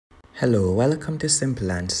Hello, welcome to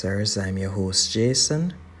Simple Answers. I'm your host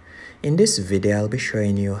Jason. In this video, I'll be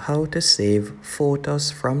showing you how to save photos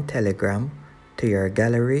from Telegram to your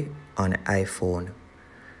gallery on iPhone.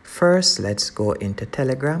 First, let's go into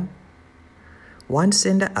Telegram. Once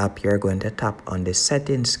in the app, you're going to tap on the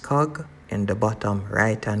settings cog in the bottom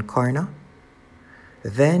right hand corner.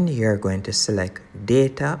 Then you're going to select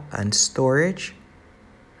data and storage.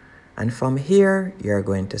 And from here, you're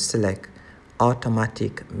going to select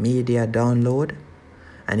automatic media download,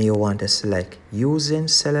 and you want to select using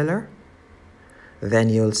cellular. Then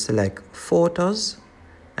you'll select photos,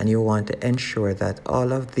 and you want to ensure that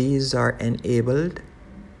all of these are enabled.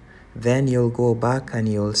 Then you'll go back and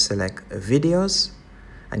you'll select videos,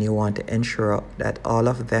 and you want to ensure that all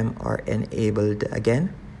of them are enabled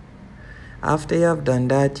again. After you have done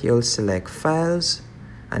that, you'll select files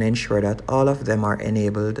and ensure that all of them are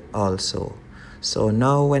enabled also. So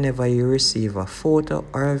now whenever you receive a photo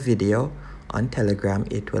or a video on Telegram,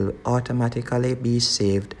 it will automatically be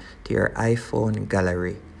saved to your iPhone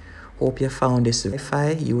gallery. Hope you found this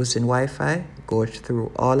using Wi-Fi. Go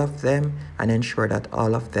through all of them and ensure that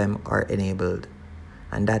all of them are enabled.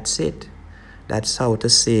 And that's it. That's how to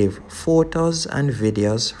save photos and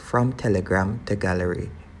videos from Telegram to gallery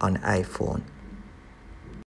on iPhone.